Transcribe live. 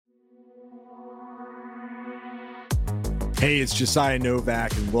Hey, it's Josiah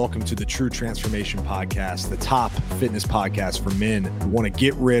Novak, and welcome to the True Transformation Podcast, the top fitness podcast for men who want to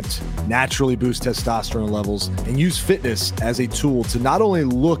get ripped, naturally boost testosterone levels, and use fitness as a tool to not only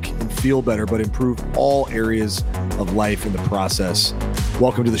look and feel better, but improve all areas of life in the process.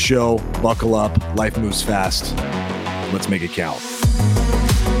 Welcome to the show. Buckle up. Life moves fast. Let's make it count.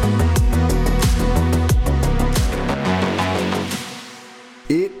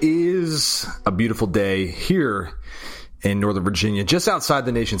 It is a beautiful day here in Northern Virginia, just outside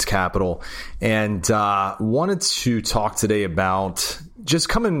the nation's capital, and wanted to talk today about just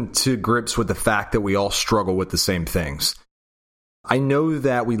coming to grips with the fact that we all struggle with the same things. I know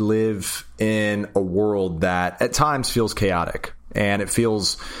that we live in a world that at times feels chaotic, and it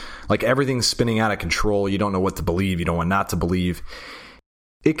feels like everything's spinning out of control. You don't know what to believe. You don't know what not to believe.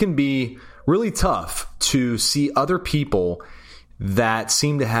 It can be really tough to see other people that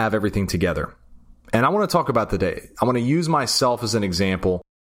seem to have everything together. And I want to talk about today. I want to use myself as an example,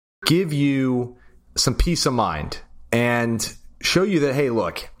 give you some peace of mind, and show you that, hey,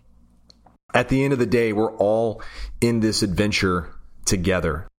 look, at the end of the day, we're all in this adventure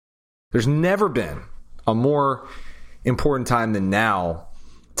together. There's never been a more important time than now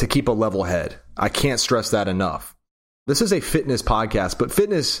to keep a level head. I can't stress that enough. This is a fitness podcast, but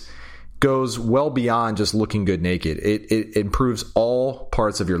fitness goes well beyond just looking good naked. It improves all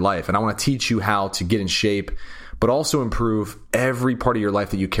parts of your life. And I want to teach you how to get in shape, but also improve every part of your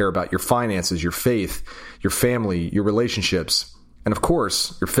life that you care about: your finances, your faith, your family, your relationships, and of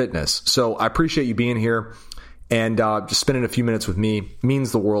course, your fitness. So I appreciate you being here, and just spending a few minutes with me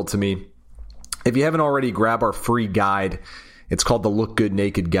means the world to me. If you haven't already, grab our free guide. It's called the Look Good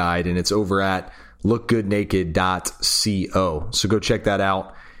Naked Guide, and it's over at lookgoodnaked.co. So go check that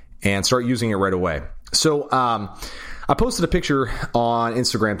out and start using it right away. So I posted a picture on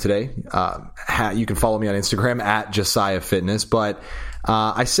Instagram today. You can follow me on Instagram at Josiah Fitness. But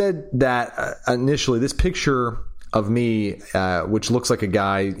I said that initially this picture of me, which looks like a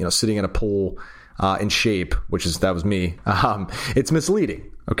guy, sitting in a pool in shape, that was me. It's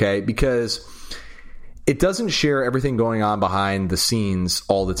misleading, okay? Because it doesn't share everything going on behind the scenes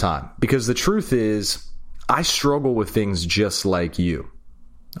all the time. Because the truth is, I struggle with things just like you.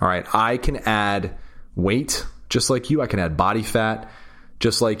 All right, I can add weight just like you. I can add body fat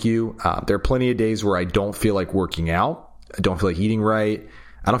just like you. There are plenty of days where I don't feel like working out. I don't feel like eating right.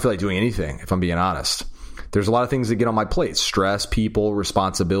 I don't feel like doing anything, if I'm being honest. There's a lot of things that get on my plate: stress, people,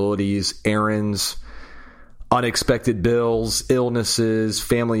 responsibilities, errands, unexpected bills, illnesses,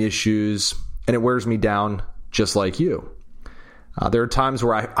 family issues, and it wears me down just like you. There are times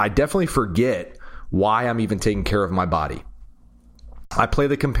where I definitely forget why I'm even taking care of my body. I play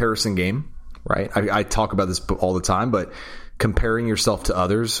the comparison game, right? I talk about this all the time, but comparing yourself to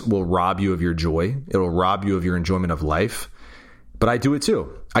others will rob you of your joy. It'll rob you of your enjoyment of life. But I do it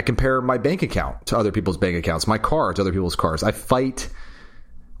too. I compare my bank account to other people's bank accounts, my car to other people's cars. I fight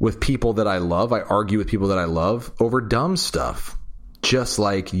with people that I love. I argue with people that I love over dumb stuff, just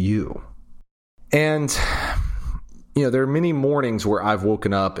like you. And, there are many mornings where I've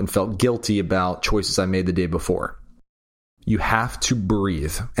woken up and felt guilty about choices I made the day before. You have to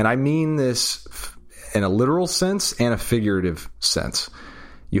breathe. And I mean this in a literal sense and a figurative sense.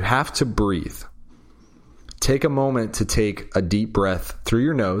 You have to breathe. Take a moment to take a deep breath through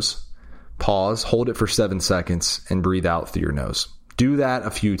your nose, pause, hold it for 7 seconds, and breathe out through your nose. Do that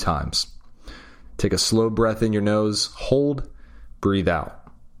a few times. Take a slow breath in your nose, hold, breathe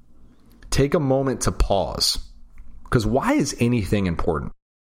out. Take a moment to pause. Because why is anything important?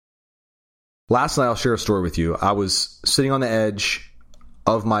 Last night, I'll share a story with you. I was sitting on the edge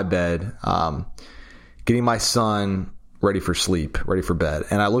of my bed, getting my son ready for sleep, ready for bed.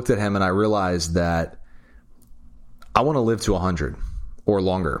 And I looked at him and I realized that I want to live to 100 or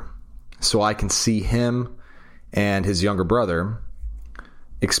longer so I can see him and his younger brother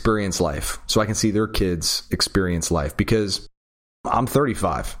experience life. So I can see their kids experience life, because I'm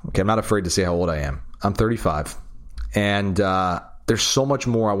 35. Okay, I'm not afraid to say how old I am. I'm 35. And there's so much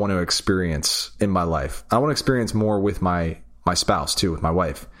more I want to experience in my life. I want to experience more with my spouse too, with my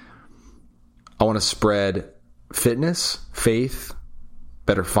wife. I want to spread fitness, faith,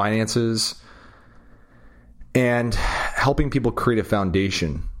 better finances, and helping people create a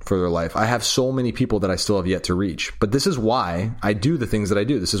foundation for their life. I have so many people that I still have yet to reach, but this is why I do the things that I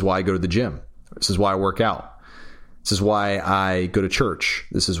do. This is why I go to the gym. This is why I work out. This is why I go to church.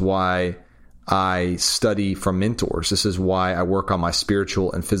 This is why I study from mentors. This is why I work on my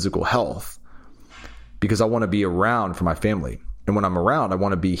spiritual and physical health, because I want to be around for my family. And when I'm around, I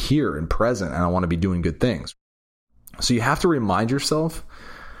want to be here and present, and I want to be doing good things. So you have to remind yourself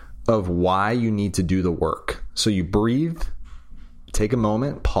of why you need to do the work. So you breathe, take a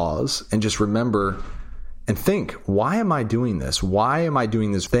moment, pause, and just remember and think, why am I doing this? Why am I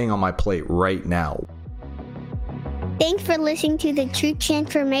doing this thing on my plate right now? Thanks for listening to the True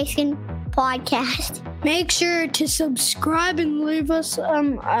Transformation Podcast. Make sure to subscribe and leave us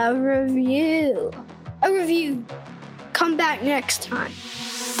a review. Come back next time.